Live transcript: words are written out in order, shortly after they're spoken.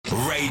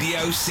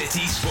Radio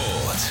City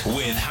Sport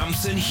with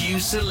Hampton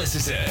Hughes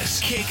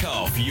Solicitors. Kick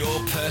off your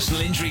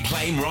personal injury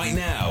claim right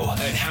now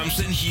at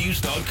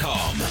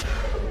hamptonhughes.com.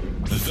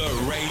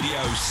 The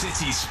Radio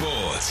City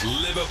Sport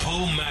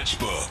Liverpool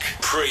Matchbook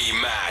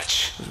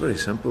pre-match. It's very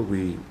simple.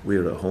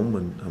 We're at home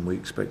and we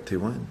expect to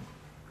win.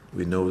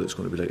 We know that it's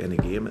going to be like any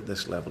game at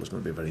this level. It's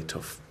going to be a very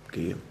tough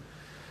game.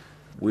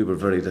 We were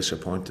very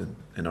disappointed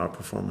in our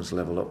performance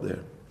level up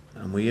there,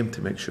 and we aim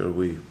to make sure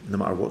we, no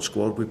matter what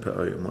squad we put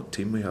out and what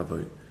team we have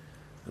out,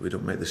 that we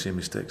don't make the same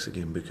mistakes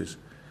again, because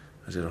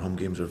as our home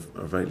games are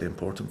vitally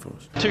important for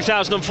us.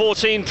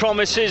 2014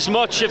 promises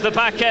much of the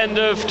back end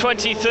of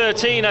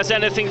 2013 as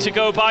anything to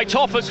go by.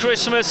 Top at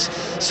Christmas,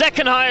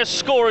 second highest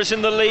scorers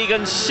in the league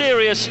and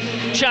serious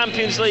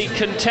Champions League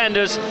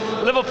contenders.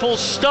 Liverpool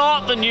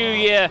start the new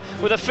year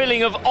with a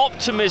feeling of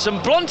optimism,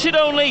 blunted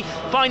only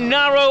by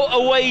narrow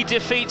away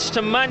defeats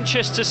to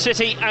Manchester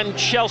City and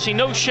Chelsea.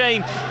 No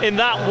shame in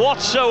that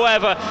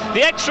whatsoever.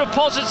 The extra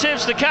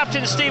positives, the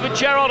captain Steven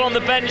Gerrard on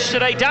the bench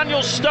today.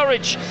 Daniel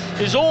Sturridge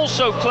is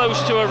also close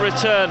to a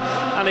return,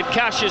 and if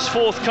cash is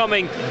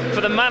forthcoming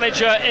for the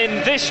manager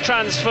in this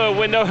transfer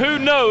window, who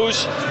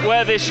knows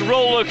where this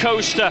roller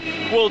coaster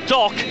will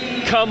dock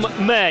come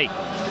May.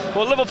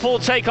 Well, Liverpool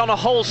take on a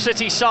Hull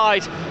City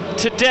side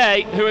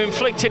today who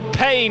inflicted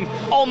pain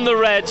on the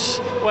Reds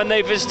when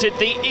they visited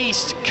the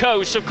East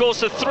Coast. Of course,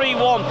 the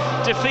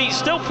 3-1 defeat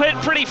still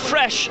pretty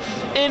fresh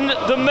in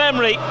the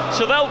memory,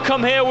 so they'll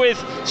come here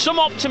with some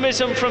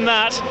optimism from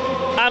that,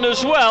 and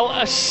as well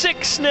a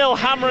 6-0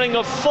 hammering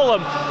of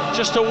Fulham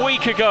just a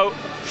week ago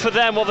for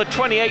them, or the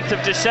 28th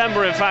of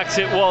December in fact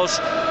it was,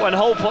 when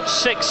Hull put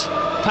 6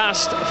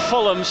 past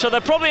Fulham. So they're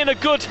probably in a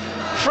good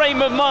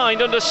frame of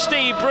mind under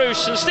Steve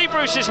Bruce, and Steve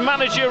Bruce's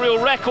managerial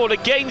record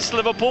against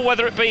Liverpool,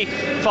 whether it be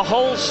for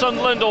Hull,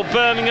 Sunderland or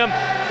Birmingham,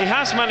 he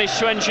has managed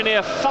to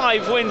engineer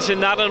 5 wins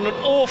in that and an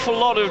awful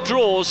lot of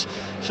draws,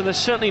 so there's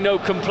certainly no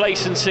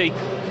complacency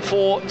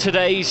for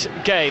today's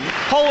game.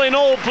 Hull in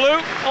all blue,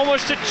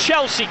 almost a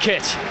Chelsea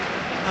kit,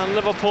 and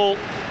Liverpool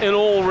in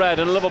all red,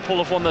 and Liverpool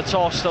have won the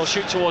toss. They'll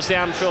shoot towards the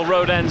Anfield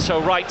Road end,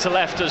 so right to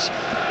left as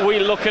we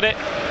look at it.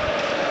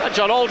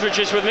 John Aldridge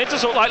is with me. It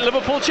does look like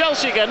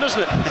Liverpool-Chelsea again,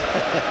 doesn't it?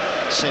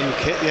 Same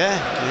kit, yeah,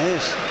 it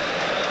is.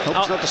 Hope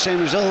it's not the same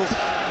result.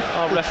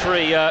 Our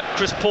referee,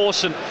 Chris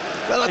Pawson,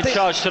 in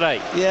charge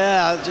today.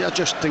 Yeah, I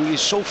just think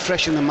he's so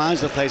fresh in the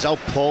minds of the players how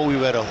poor we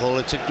were at Hull.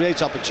 It's a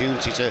great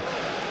opportunity to,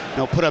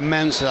 put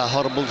amends to that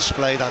horrible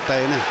display that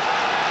day, isn't it?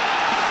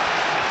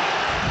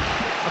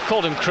 I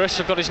called him Chris,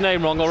 I've got his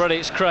name wrong already,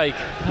 it's Craig.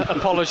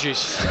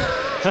 Apologies.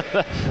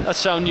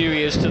 That's how new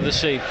he is to the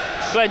scene.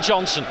 Glenn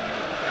Johnson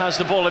has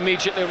the ball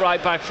immediately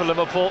right back for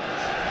Liverpool.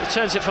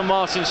 Returns it for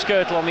Martin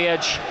Skrtel on the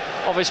edge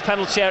of his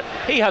penalty area.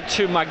 He had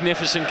 2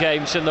 magnificent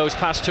games in those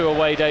past 2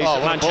 away days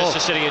at Manchester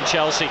City and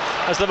Chelsea.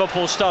 As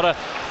Liverpool start a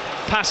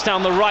pass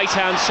down the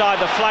right-hand side,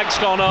 the flag's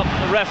gone up.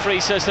 The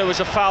referee says there was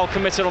a foul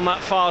committed on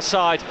that far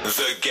side.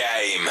 The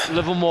game.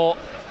 Livermore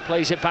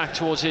plays it back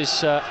towards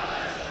his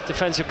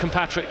defensive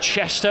compatriot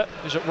Chester,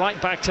 who's at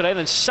right back today.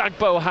 Then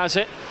Sagbo has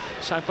it.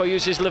 Sagbo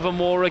uses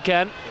Livermore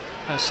again.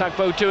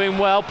 Sagbo doing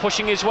well,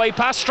 pushing his way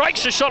past,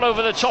 strikes a shot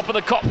over the top of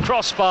the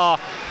crossbar.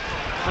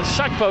 And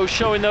Sagbo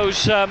showing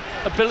those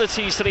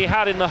abilities that he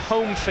had in the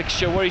home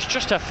fixture, where he's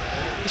just a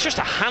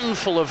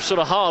handful of sort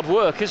of hard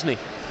work, isn't he?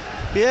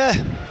 Yeah,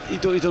 he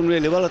done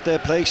really well at their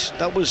place.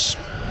 That was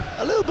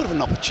a little bit of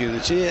an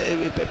opportunity.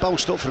 It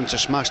bounced up for him to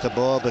smash the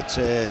ball, but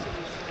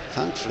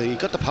thankfully he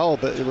got the power,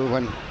 but it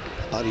went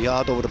about a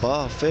yard over the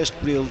bar. First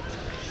real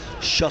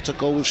shot at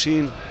goal we've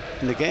seen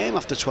in the game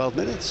after 12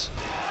 minutes.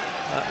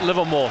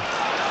 Livermore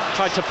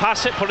tried to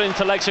pass it, put it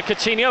into legs of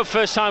Coutinho.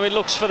 First time he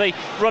looks for the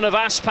run of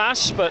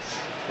Aspas, but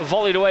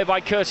volleyed away by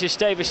Curtis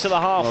Davies to the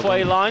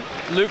halfway line.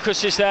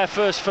 Lucas is there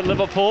first for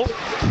Liverpool.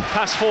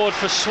 Pass forward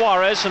for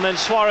Suarez, and then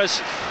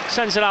Suarez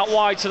sends it out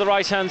wide to the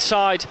right-hand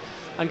side.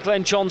 And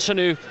Glenn Johnson,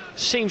 who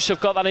seems to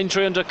have got that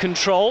injury under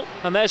control.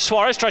 And there's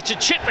Suarez, tries to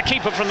chip the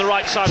keeper from the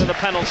right side of the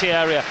penalty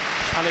area.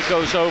 And it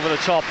goes over the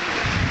top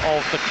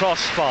of the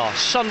crossbar.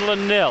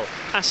 Sunderland 0,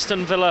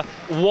 Aston Villa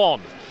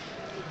 1.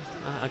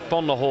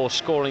 Agbonlahor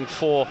scoring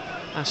for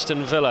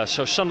Aston Villa.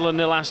 So Sunderland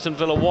 0, Aston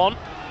Villa 1.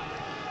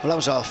 Well, that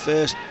was our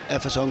first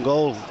effort on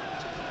goal,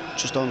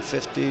 just on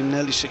 15,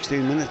 nearly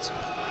 16 minutes.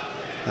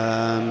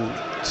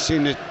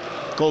 Seeing the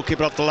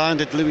goalkeeper off the line,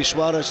 did Luis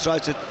Suarez try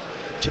to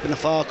chip in the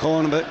far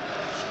corner, but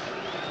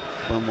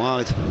went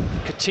wide.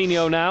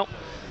 Coutinho now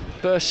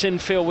bursts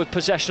infield with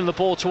possession of the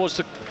ball towards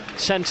the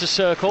centre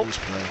circle.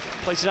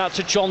 Plays it out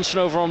to Johnson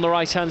over on the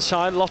right-hand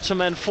side. Lots of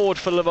men forward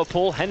for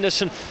Liverpool.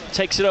 Henderson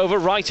takes it over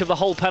right of the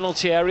whole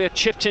penalty area,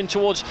 chipped in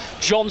towards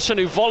Johnson,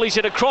 who volleys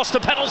it across the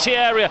penalty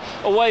area,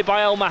 away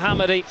by El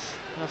Mohammadi,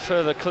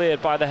 further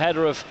cleared by the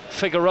header of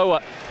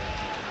Figueroa.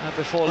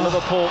 Before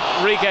Liverpool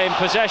regain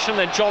possession,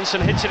 then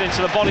Johnson hits it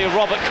into the body of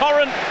Robert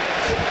Corran,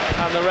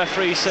 and the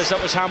referee says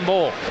that was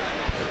handball.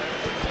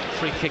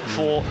 Free kick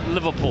for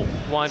Liverpool,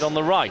 wide on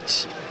the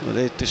right. Well,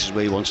 this is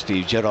where you want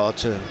Steve Gerrard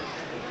to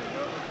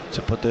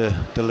put the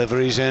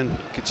deliveries in.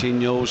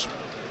 Coutinho's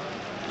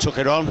took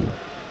it on,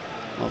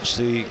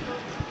 Obviously,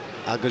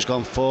 Aga's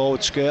gone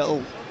forward,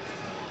 Skrtel.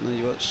 And then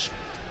you've got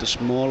the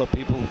smaller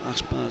people,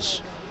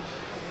 Aspas,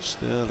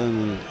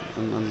 Sterling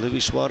and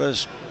Luis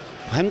Suarez.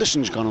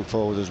 Henderson's gone on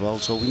forward as well,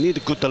 so we need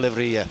a good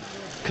delivery here.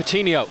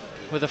 Coutinho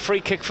with a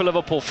free kick for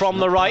Liverpool from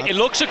the right. It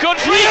looks a good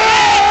free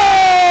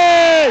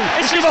kick!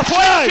 It's his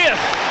 20th!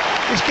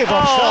 He's given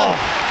offside.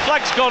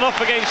 Flag's gone up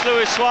against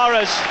Luis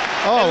Suarez.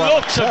 It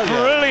looks a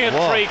brilliant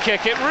free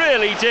kick, it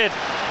really did.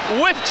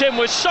 Whipped him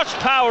with such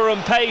power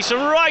and pace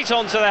and right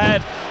onto the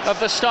head of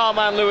the star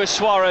man Luis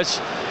Suarez.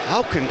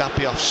 How can that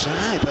be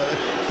offside?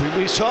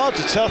 It's hard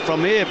to tell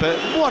from here, but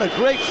what a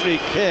great free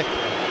kick.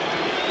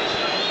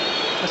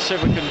 Let's see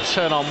if we can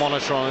turn our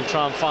monitor on and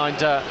try and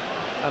find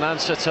an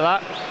answer to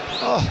that.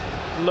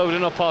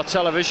 Loading up our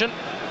television.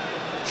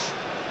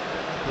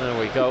 There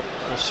we go.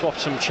 We'll swap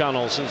some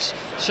channels. It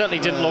certainly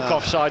didn't look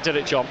offside, did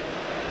it, John?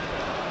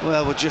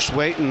 Well, we're just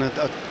waiting.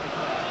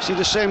 See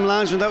the same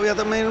linesman that we had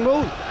at Main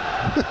Road?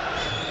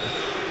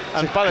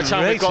 And by the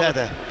time we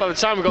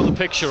got the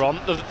picture on,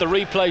 the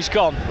replay's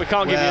gone. We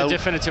can't give you a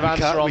definitive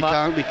answer on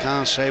that. We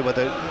can't say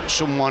whether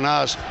someone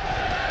has.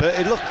 But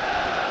it looked.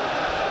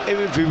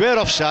 If we were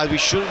offside, we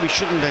shouldn't be.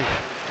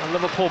 And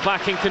Liverpool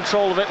back in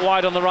control of it,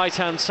 wide on the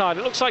right-hand side.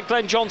 It looks like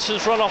Glenn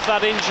Johnson's run off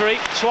that injury.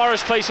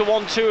 Suarez plays a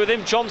 1-2 with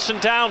him. Johnson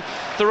down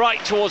the right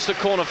towards the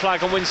corner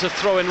flag and wins the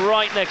throw-in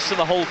right next to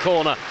the whole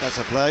corner. That's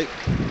a play.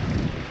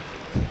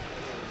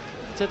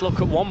 Did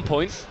look at one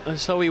point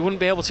as though he wouldn't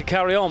be able to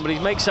carry on, but he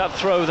makes that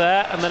throw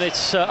there, and then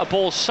it's a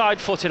ball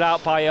side-footed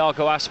out by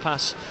Iago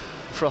Aspas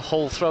for a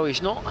whole throw.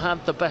 He's not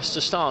had the best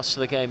of starts to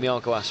the game,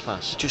 Iago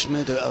Aspas. Just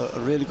made a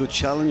really good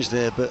challenge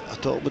there, but I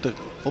thought would have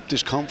upped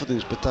his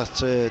confidence, but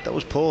that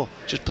was poor.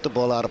 Just put the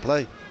ball out of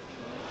play.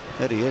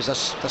 There he is,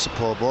 that's a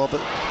poor ball,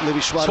 but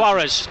Luis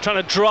Suarez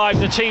trying to drive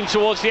the team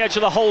towards the edge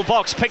of the whole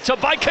box, picked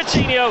up by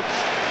Coutinho,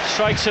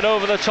 strikes it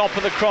over the top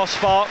of the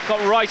crossbar,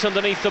 got right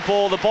underneath the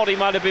ball. The body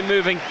might have been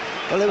moving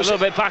a little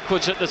bit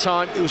backwards at the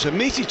time. It was a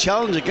meaty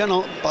challenge again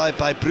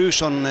by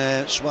Bruce on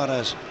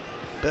Suarez,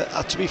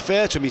 but to be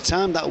fair to him, he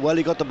timed that well.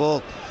 He got the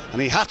ball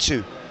and he had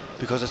to,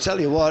 because I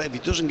tell you what, if he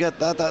doesn't get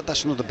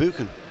that's another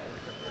booking.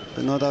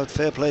 But no doubt,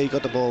 fair play, he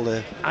got the ball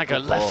there. Aga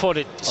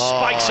left-footed,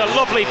 spikes a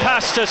lovely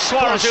pass to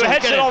Suarez, who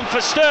heads it on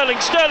for Sterling.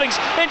 Sterling's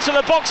into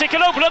the box, he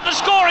can open up the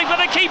scoring, but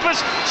the keeper's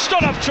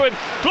stood up to him,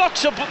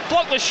 blocked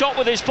the shot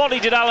with his body,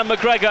 did Alan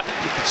McGregor,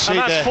 and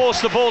that's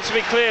forced the ball to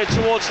be cleared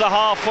towards the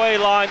halfway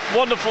line.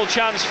 Wonderful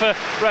chance for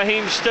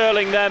Raheem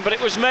Sterling then, but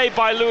it was made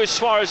by Luis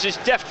Suarez's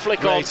deft flick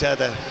on. Great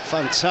header,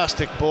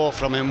 fantastic ball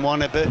from him,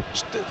 won it, but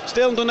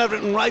Sterling done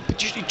everything right,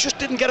 but he just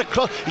didn't get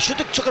across. He should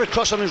have took it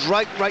across on his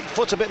right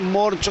foot a bit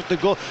more and took the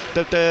goal.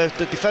 The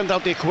defender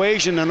out the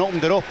equation and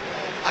opened it up.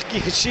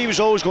 You could see he was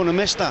always going to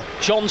miss that.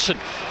 Johnson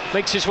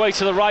makes his way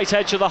to the right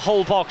edge of the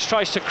whole box,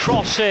 tries to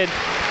cross in,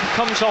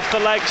 comes off the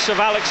legs of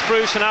Alex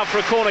Bruce and out for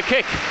a corner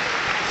kick.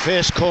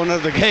 First corner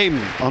of the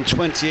game on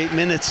 28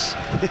 minutes.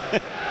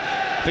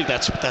 I think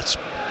that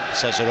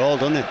says it all,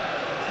 doesn't it?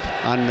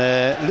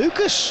 And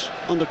Lucas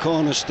on the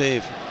corner,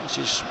 Steve, which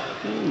is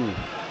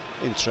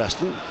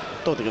interesting.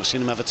 Don't think I've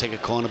seen him ever take a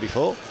corner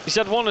before. He's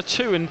had one or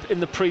two in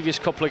the previous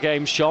couple of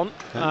games, John.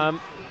 Okay.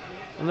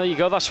 And there you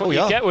go, that's what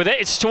you get with it.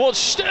 It's towards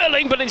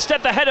Sterling, but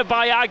instead the header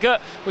by Aga,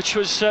 which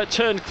was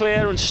turned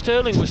clear, and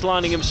Sterling was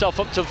lining himself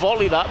up to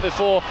volley that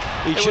before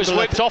it was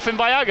whipped off him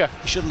by Aga.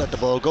 He shouldn't let the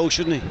ball go,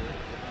 shouldn't he?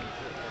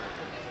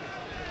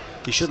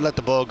 He should let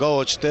the ball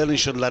go. Sterling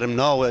should let him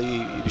know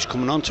he was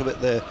coming onto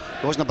it there.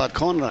 It wasn't a bad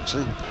corner,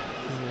 actually.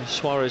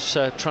 Suarez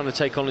trying to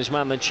take on his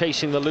man, then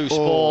chasing the loose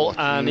ball,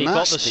 and he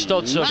got the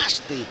studs of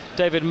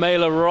David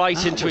Mailer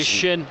right into his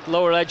shin,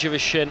 lower edge of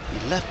his shin.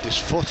 He left his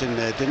foot in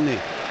there, didn't he?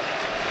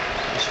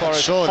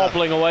 Suarez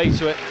hobbling away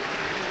to it.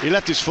 He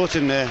left his foot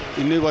in there.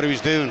 He knew what he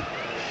was doing.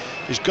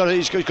 He's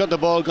got the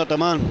ball, got the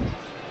man.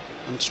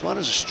 And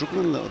Suarez is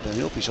struggling a little bit. I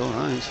hope he's all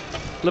right.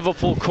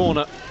 Liverpool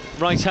corner,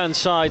 right-hand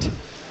side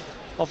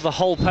of the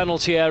whole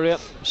penalty area.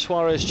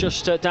 Suarez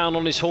just down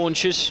on his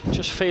haunches,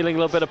 just feeling a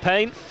little bit of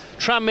pain.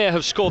 Tranmere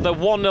have scored. They're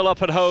 1-0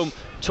 up at home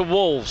to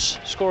Wolves.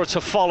 Scorer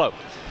to follow.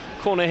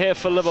 Corner here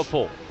for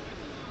Liverpool.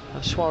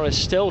 Suarez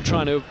still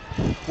trying to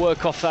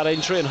work off that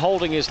injury and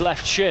holding his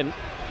left shin.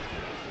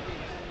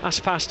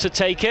 Aspas to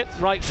take it,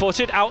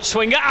 right-footed,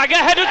 outswinger, Aga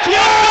headed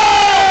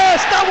towards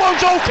Yes! That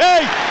one's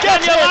okay!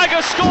 Daniel Aga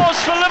scores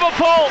for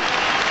Liverpool.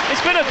 It's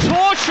been a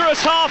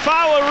torturous half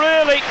hour,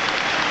 really,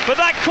 but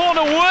that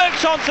corner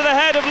worked onto the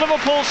head of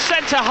Liverpool's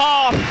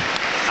centre-half,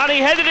 and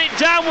he headed it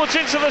downwards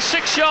into the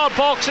 6-yard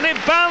box, and it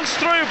bounced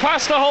through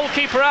past the whole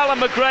keeper,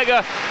 Alan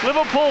McGregor.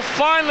 Liverpool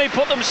finally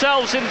put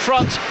themselves in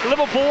front.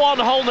 Liverpool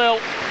 1-0.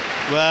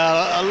 Well,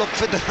 I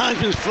looked for the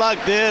linesman's flag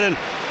there, and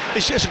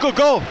it's a good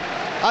goal.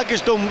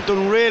 Aga's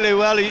done really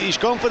well. He's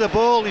gone for the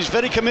ball. He's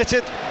very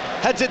committed.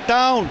 Heads it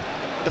down.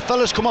 The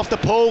fella's come off the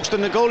post,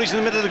 and the goalie's in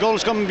the middle of the goal.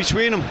 Has come in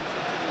between them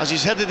as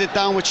he's headed it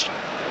down, which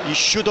you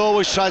should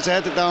always try to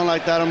head it down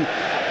like that.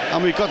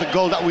 And we got the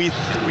goal that we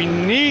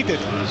needed,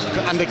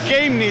 and the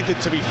game needed,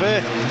 to be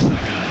fair.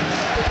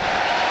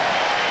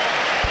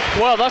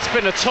 Well, that's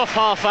been a tough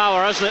half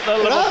hour, hasn't it, that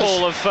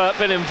Liverpool have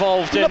been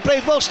involved in. We've not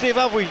played well, Steve,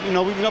 have we? You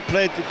know, we've not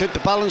played,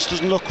 the balance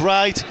doesn't look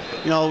right.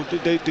 You know,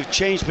 they've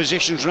changed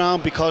positions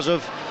around because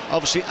of,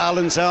 obviously,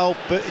 Allen's out,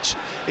 but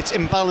it's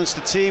imbalanced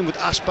the team with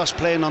Aspas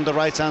playing on the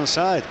right-hand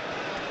side.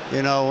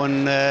 You know,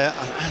 and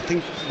I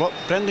think what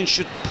Brendan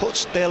should put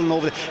Sterling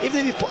over there. Even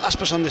if you put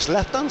Aspas on this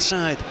left-hand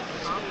side,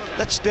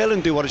 let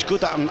Sterling do what he's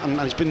good at,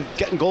 and he's been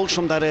getting goals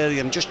from that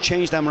area, and just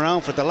change them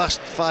around for the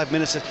last 5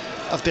 minutes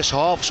of this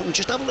half. So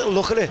just have a little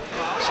look at it.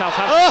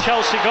 Southampton,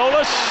 Chelsea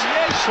goalless.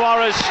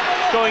 Suarez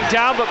going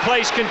down, but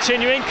plays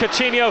continuing.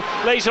 Coutinho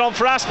lays it on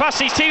for Aspas.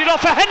 He's teed it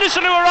off for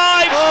Henderson, who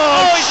arrives.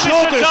 He's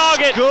missed the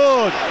target.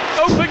 Good.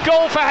 Open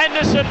goal for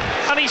Henderson,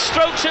 and he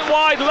strokes it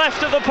wide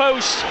left of the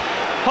post.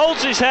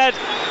 Holds his head,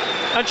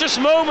 and just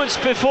moments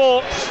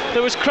before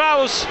there was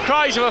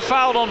cries of a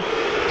foul on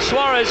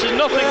Suarez, and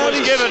nothing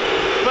was given.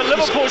 But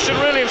Liverpool should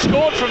really have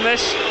scored from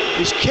this.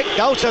 He's kicked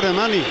out at him,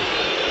 hasn't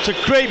he? It's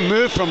a great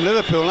move from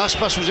Liverpool.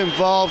 Aspas was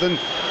involved, and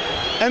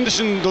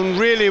Henderson done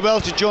really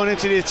well to join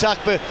into the attack.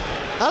 But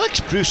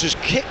Alex Bruce has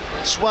kicked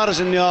Suarez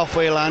in the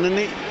halfway line, and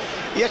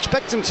you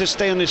expect him to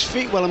stay on his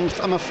feet. Well,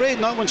 I'm afraid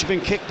not. Once you've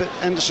been kicked, but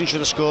Henderson should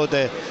have scored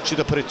there. Should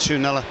have put it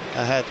 2-0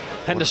 ahead.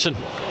 Henderson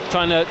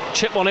trying to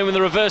chip one in with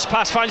the reverse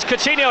pass, finds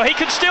Coutinho. He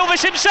can steal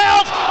this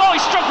himself. He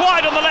struck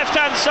wide on the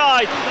left-hand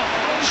side.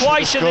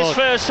 Twice in this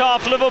first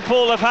half,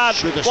 Liverpool have had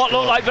what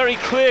looked like very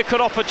clear-cut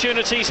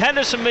opportunities.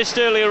 Henderson missed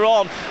earlier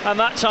on, and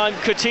that time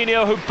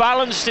Coutinho, who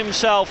balanced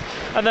himself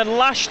and then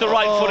lashed the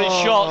right-footed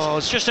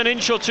shot just an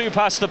inch or two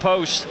past the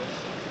post.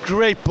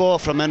 Great ball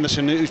from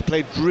Henderson, who's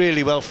played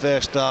really well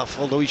first half,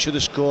 although he should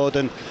have scored,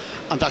 and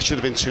that should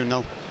have been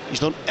 2-0. He's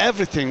done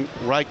everything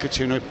right,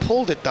 Coutinho. He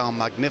pulled it down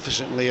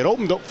magnificently. It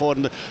opened up for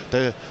him.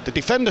 The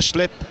defender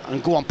slipped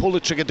and go on, pull the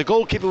trigger. The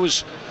goalkeeper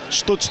was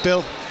stood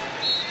still.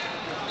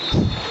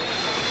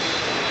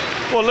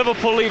 Well,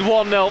 Liverpool lead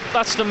 1-0.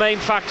 That's the main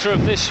factor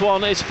of this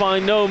one. It's by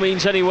no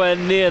means anywhere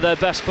near their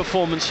best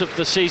performance of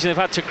the season. They've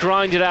had to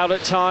grind it out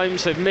at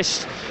times. They've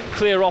missed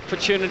clear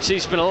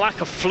opportunities. Been a lack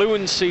of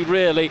fluency,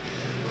 really.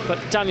 But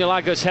Daniel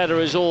Agger's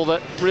header is all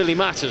that really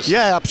matters.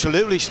 Yeah,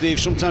 absolutely, Steve.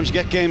 Sometimes you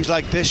get games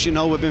like this, you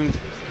know, we've been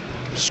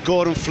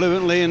scoring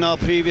fluently in our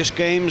previous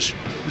games.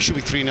 We should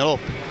be 3-0 up,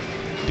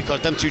 because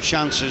them two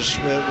chances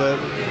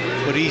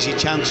were easy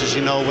chances,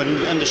 you know, when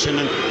Henderson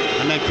and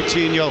then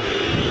Coutinho.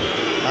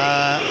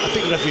 I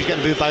think the referee's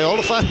getting booed by all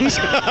the fans.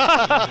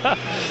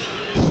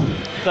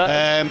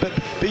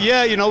 but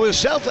yeah, you know,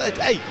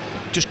 hey,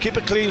 just keep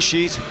a clean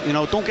sheet. You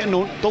know, don't get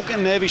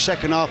nervy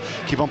second half.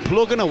 Keep on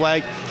plugging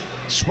away.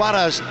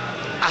 Suarez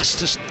has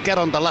to get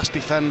on the last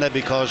defender,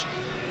 because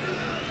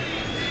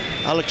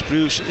Alex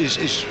Bruce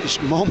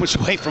is moments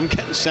away from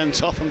getting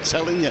sent off. I'm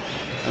telling you.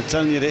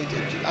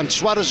 And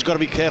Suarez has got to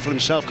be careful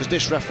himself, because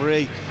this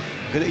referee,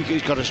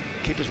 he's got to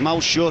keep his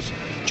mouth shut.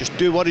 Just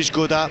do what he's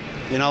good at,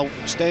 you know,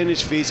 stay on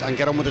his feet and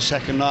get on with the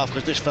second half,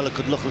 because this fella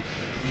could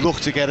look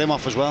to get him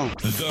off as well.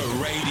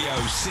 The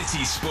Radio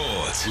City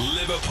Sport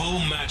Liverpool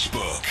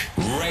Matchbook.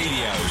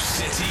 Radio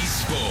City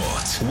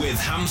Sport with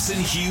Hampson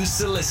Hughes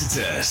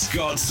Solicitors.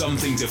 Got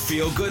something to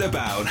feel good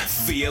about?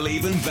 Feel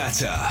even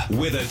better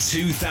with a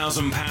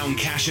 £2,000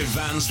 cash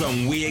advance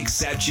when we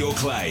accept your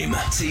claim.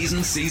 T's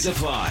and C's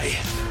apply.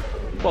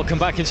 Welcome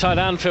back inside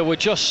Anfield. We're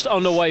just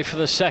underway for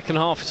the second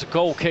half. It's a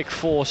goal kick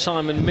for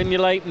Simon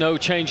Mignolet. No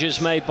changes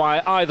made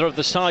by either of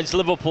the sides.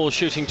 Liverpool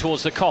shooting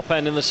towards the Kop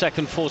end in the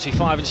second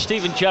 45. And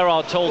Steven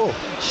Gerrard told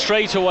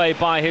straight away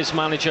by his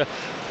manager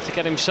to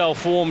get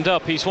himself warmed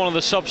up. He's one of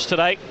the subs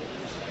today.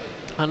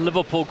 And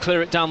Liverpool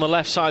clear it down the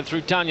left side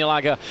through Daniel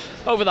Agger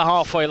over the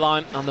halfway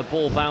line. And the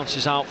ball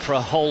bounces out for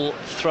a Hull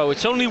throw.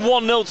 It's only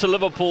 1-0 to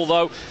Liverpool,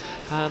 though.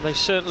 They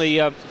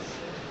certainly...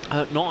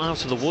 not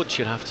out of the woods,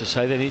 you'd have to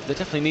say. They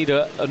definitely need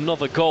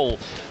another goal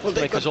to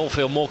make us all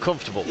feel more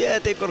comfortable. Yeah,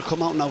 they've got to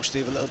come out now,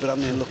 Steve, a little bit,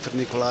 and look for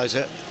an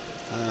equaliser.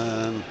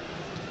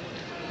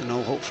 You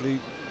know, hopefully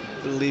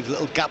we'll leave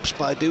little gaps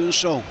by doing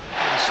so.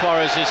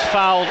 Suarez is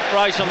fouled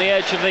right on the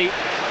edge of the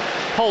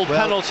Hull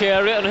penalty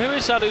area. And who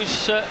is that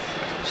who's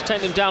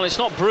taken him down? It's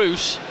not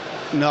Bruce.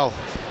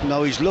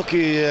 No, he's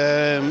lucky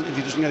if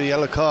he doesn't get a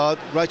yellow card.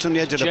 Right on the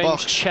edge of the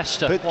box. James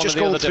Chester, but just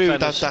going through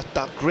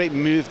that great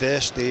move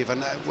there, Steve,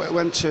 and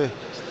went to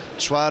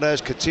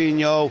Suarez,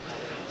 Coutinho,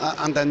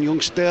 and then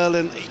young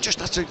Sterling. He just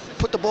had to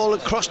put the ball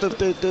across the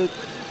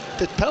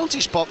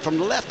penalty spot from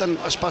the left, and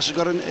Aspas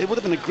got in. It would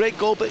have been a great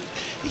goal, but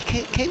he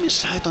came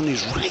inside on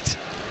his right.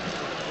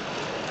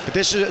 But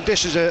this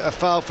is a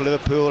foul for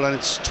Liverpool, and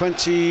it's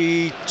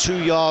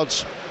 22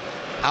 yards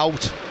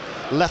out,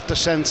 left of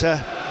centre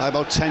by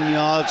about 10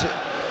 yards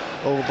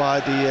over by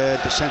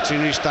the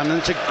Centenary stand, and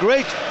it's a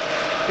great.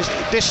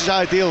 This is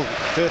ideal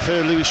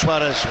for Luis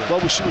Suarez. Well,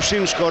 we've seen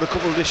him score a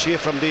couple this year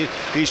from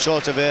these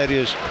sorts of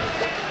areas.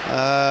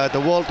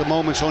 The wall at the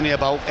moment's only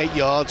about 8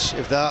 yards,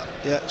 if that.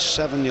 Yeah,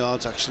 7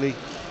 yards actually.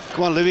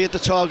 Come on, Louis, at the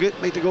target,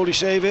 make the goalie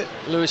save it.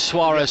 Luis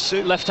Suarez,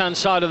 left-hand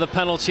side of the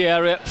penalty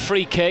area,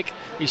 free kick.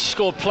 He's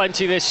scored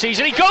plenty this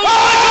season. He goes,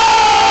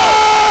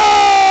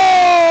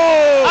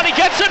 and he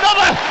gets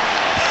another.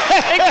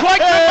 in quite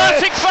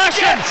dramatic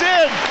fashion.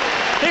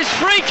 His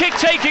free kick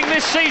taking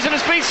this season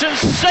has been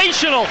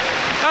sensational,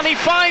 and he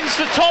finds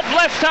the top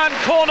left-hand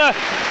corner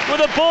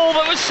with a ball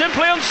that was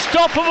simply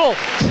unstoppable.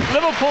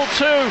 Liverpool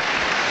 2,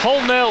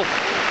 Hull 0.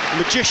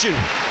 The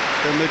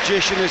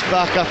magician is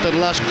back after the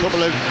last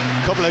couple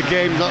of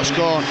games not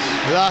scoring.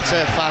 That's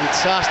a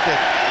fantastic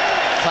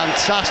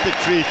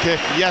free kick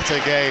yet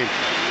again.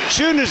 As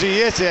soon as he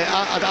hit it,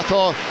 I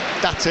thought,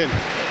 that's him.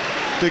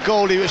 The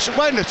goalie was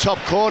right in the top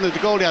corner. The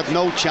goalie had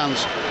no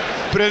chance.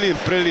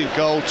 Brilliant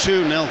goal,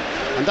 2-0.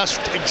 And that's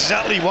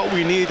exactly what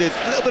we needed.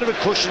 A little bit of a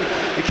cushion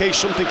in case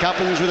something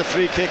happens with a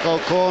free kick or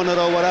corner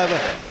or whatever.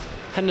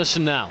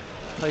 Henderson now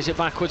plays it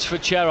backwards for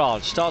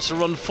Gerrard. Starts to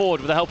run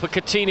forward with the help of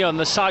Coutinho on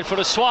the side foot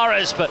of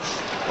Suarez, but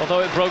although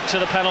it broke to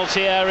the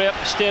penalty area,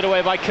 steered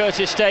away by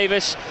Curtis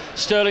Davis.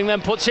 Sterling then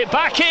puts it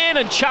back in,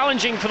 and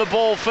challenging for the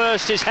ball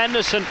first is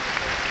Henderson.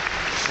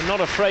 And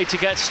not afraid to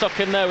get stuck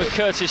in there with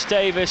Curtis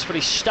Davis, but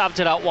he stabbed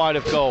it out wide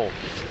of goal.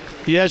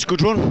 Yeah, it's a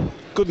good run.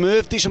 Good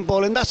move, decent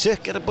ball in, that's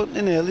it. Get a button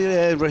in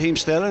earlier, Raheem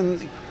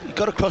Sterling. He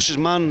got across his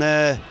man,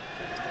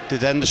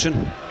 did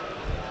Henderson.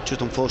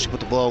 Just unfortunately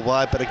put the ball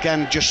wide, but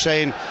again, just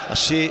saying, I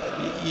see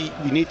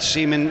we need to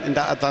see him in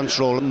that advanced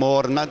role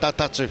more, and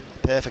that's a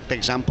perfect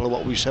example of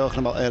what we were talking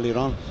about earlier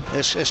on.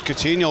 It's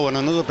Coutinho and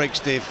another break,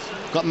 Steve.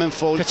 Got him in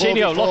forward.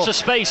 Coutinho, lots of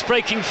space,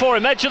 breaking for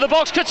him, edge of the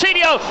box.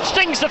 Coutinho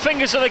stings the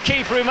fingers of the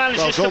keeper, who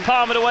manages to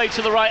palm it away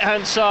to the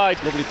right-hand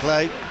side. Lovely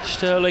play.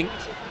 Sterling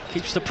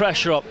keeps the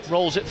pressure up,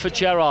 rolls it for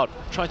Gerrard,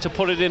 tried to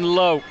put it in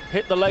low,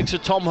 hit the legs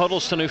of Tom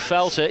Huddleston, who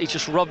felt it. He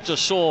just rubbed a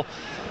sore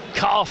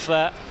calf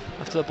there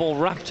after the ball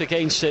wrapped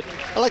against it.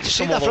 I like to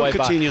see that from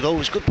Coutinho though. It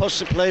was good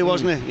positive play,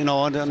 wasn't it? You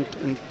know, and a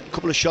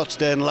couple of shots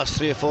there in the last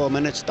 3 or 4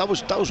 minutes. That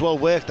was well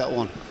worked, that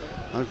one.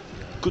 And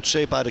good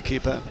save by the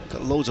keeper.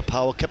 Got loads of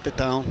power, kept it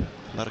down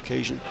on that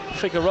occasion.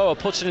 Figueroa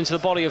puts it into the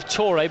body of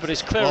Toure, but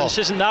his clearance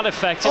isn't that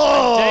effective.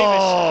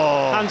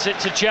 Davis hands it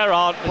to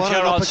Gerrard, and what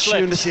Gerrard an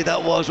opportunity slips.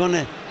 That was,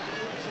 wasn't it?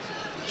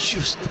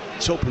 Just,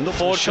 it's opened up.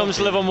 Forward comes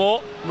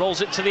Livermore,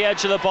 rolls it to the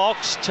edge of the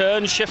box,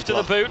 turns, shift to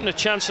the boot, and a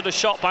chance at a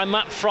shot by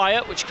Matt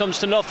Fryer, which comes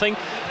to nothing.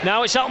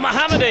 Now it's Al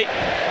Mohammadi,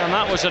 and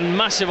that was a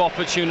massive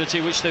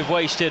opportunity which they've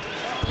wasted.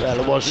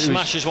 Well, it was.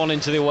 Smashes one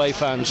into the away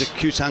fans. It was a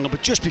cute angle,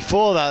 but just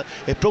before that,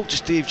 it broke to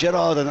Steve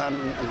Gerrard,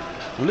 and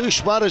Luis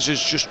Suarez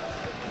has just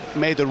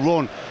made a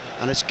run,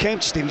 and it came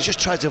to Steve. He just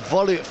tried to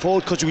volley it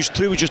forward because he was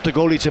through with just the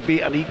goalie to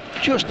beat, and he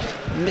just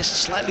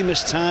slightly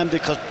missed time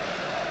because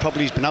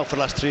probably he's been out for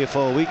the last 3 or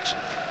 4 weeks.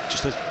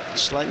 Just a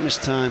slight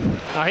missed time.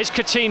 Now here's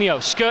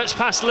Coutinho, skirts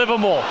past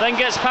Livermore, then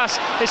gets past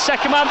his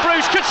second man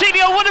Bruce.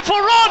 Coutinho, wonderful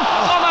run!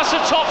 Oh, that's a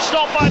top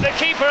stop by the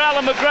keeper,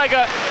 Alan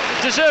McGregor.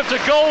 Deserved a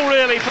goal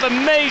really for the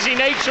amazing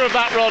nature of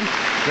that run.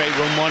 Great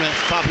run, wasn't it?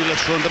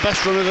 Fabulous run, the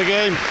best run of the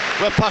game.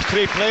 Went past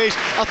 3 plays.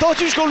 I thought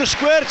he was going to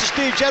square it to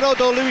Steve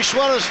Gerrard or Luis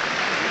Suarez.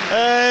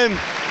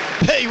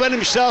 He went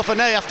himself, and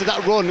after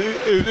that run,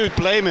 who'd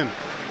blame him?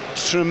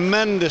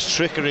 Tremendous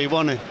trickery,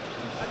 wasn't it?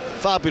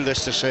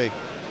 Fabulous to see.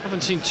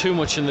 Haven't seen too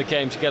much in the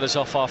game to get us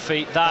off our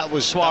feet. That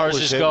was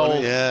Suarez's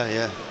goal.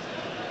 Yeah.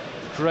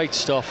 Great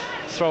stuff.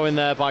 Throw in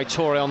there by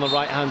Toure on the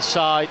right-hand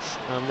side,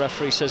 and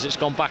referee says it's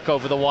gone back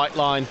over the white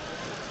line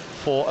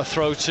for a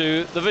throw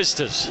to the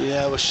visitors.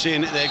 Yeah, we're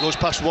seeing it there. Goes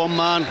past 1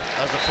 man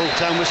as the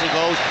full-time whistle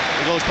goes.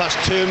 He goes past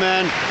 2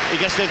 men. He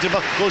gets there,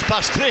 goes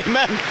past 3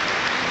 men,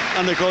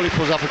 and the goalie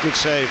pulls off a good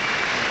save.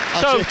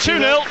 So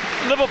 2-0,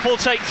 Liverpool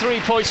take 3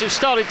 points. They've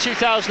started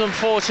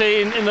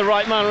 2014 in the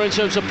right manner in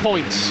terms of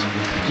points.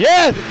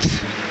 Yeah,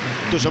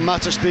 doesn't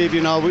matter, Steve.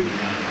 You know,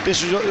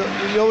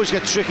 you always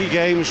get tricky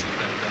games.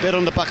 They're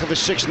on the back of a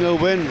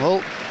 6-0 win.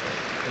 Well,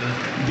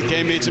 they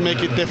came here to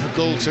make it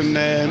difficult,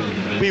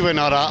 and we were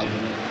not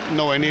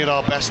nowhere near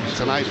our best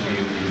tonight.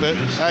 But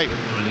hey,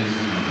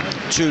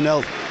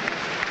 2-0,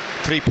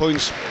 3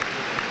 points.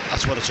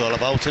 That's what it's all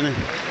about, isn't it?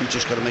 You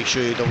just got to make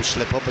sure you don't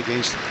slip up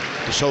against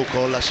the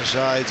so-called lesser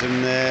sides,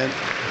 and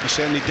you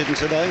certainly didn't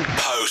today.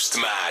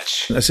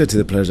 Post-match. I said to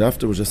the players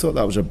afterwards, I thought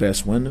that was our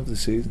best win of the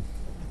season.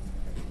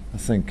 I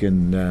think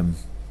in a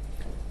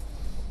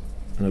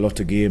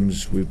lot of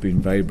games we've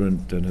been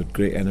vibrant and had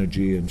great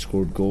energy and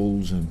scored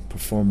goals and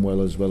performed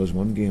well as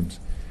won games.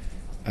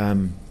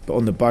 But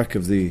on the back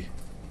of the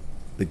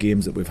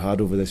games that we've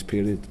had over this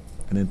period,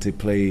 and then to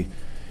play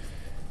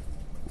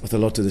with a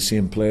lot of the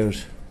same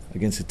players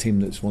against a team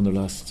that's won their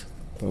last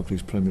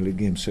Barclays Premier League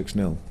game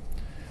 6-0,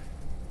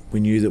 we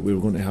knew that we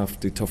were going to have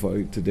to tough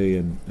it out today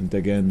and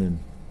dig in, and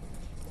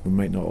we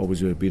might not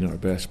always have been at our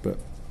best, but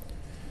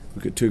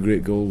we got 2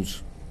 great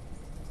goals,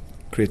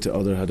 had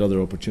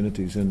other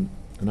opportunities, and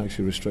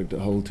actually restricted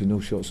Hull to no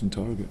shots on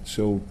target.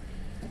 So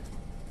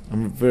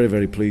I'm very,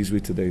 very pleased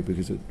with today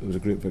because it was a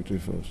great victory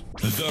for us.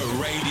 The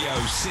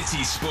Radio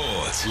City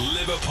Sport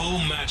Liverpool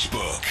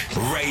Matchbook.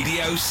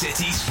 Radio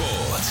City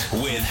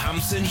Sport with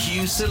Hampson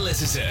Hughes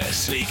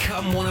Solicitors.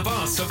 Become one of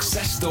our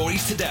success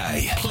stories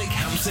today. Click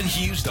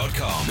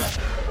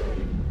hampsonhughes.com.